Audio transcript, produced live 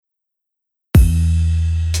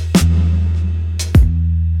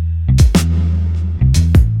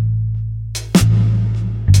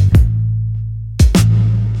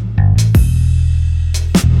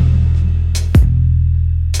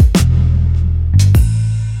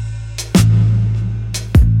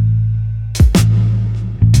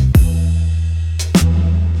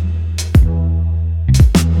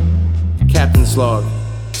log.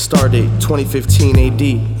 Stardate 2015 AD.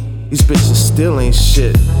 These bitches still ain't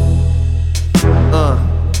shit.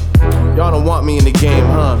 Y'all don't want me in the game,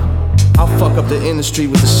 huh? I'll fuck up the industry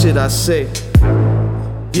with the shit I say.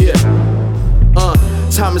 Yeah.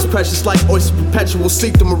 Time is precious like oyster perpetual.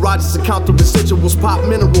 Seek the mirages and count the residuals. Pop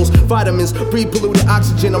minerals, vitamins, breathe polluted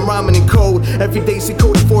oxygen. I'm rhyming in code. Every day see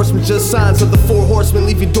code enforcement. Just signs of the four horsemen.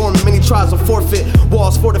 Leave you dormant, many tries will forfeit.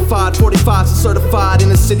 Walls fortified, 45s are certified.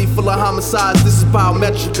 In a city full of homicides, this is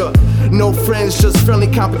Biometricka. No friends, just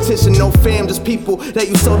friendly competition. No fam, just people that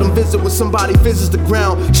you seldom visit when somebody visits the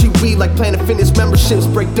ground. Cheat weed like Planet Fitness memberships.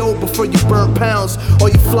 Break dough before you burn pounds. Or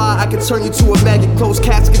you fly, I can turn you to a maggot. Closed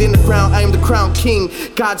casket in the ground, I am the crown king.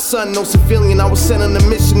 God's son, no civilian. I was sent on a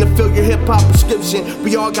mission to fill your hip-hop prescription.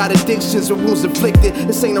 We all got addictions or wounds inflicted.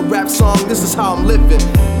 This ain't a rap song, this is how I'm living.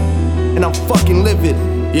 And I'm fucking livid.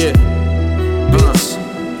 Yeah. Bitch.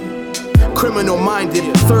 Criminal minded,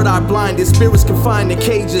 third eye blinded, spirits confined in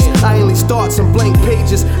cages. I unleash thoughts and blank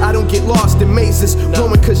pages. I don't get lost in mazes.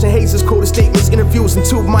 Blowing cushion hazes, quoted statements, interviews and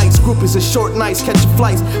tube mics. Groupies and short nights, catching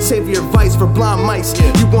flights. Save your advice for blind mice.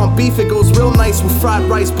 You want beef, it goes real nice with fried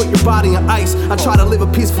rice. Put your body on ice. I try to live a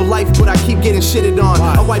peaceful life, but I keep getting shitted on.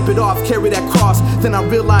 I wipe it off, carry that cross. Then I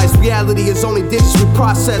realize reality is only digits we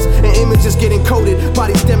process, and images get encoded.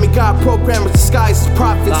 Bodies demigod programmers disguised as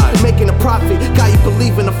prophets. Making a profit, got you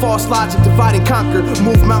believing a false logic. Divide and conquer,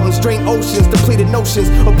 move mountains, drain oceans, depleted notions,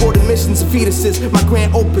 aborted missions, fetuses, my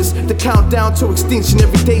grand opus, the countdown to extinction.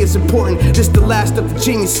 Every day is important, this the last of the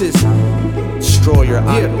geniuses. Destroy your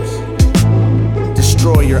idols.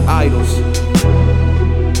 Destroy your idols.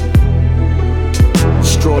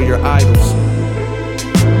 Destroy your idols.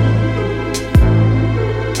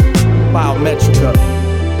 Biometricka.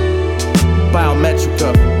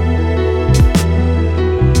 Biometricka.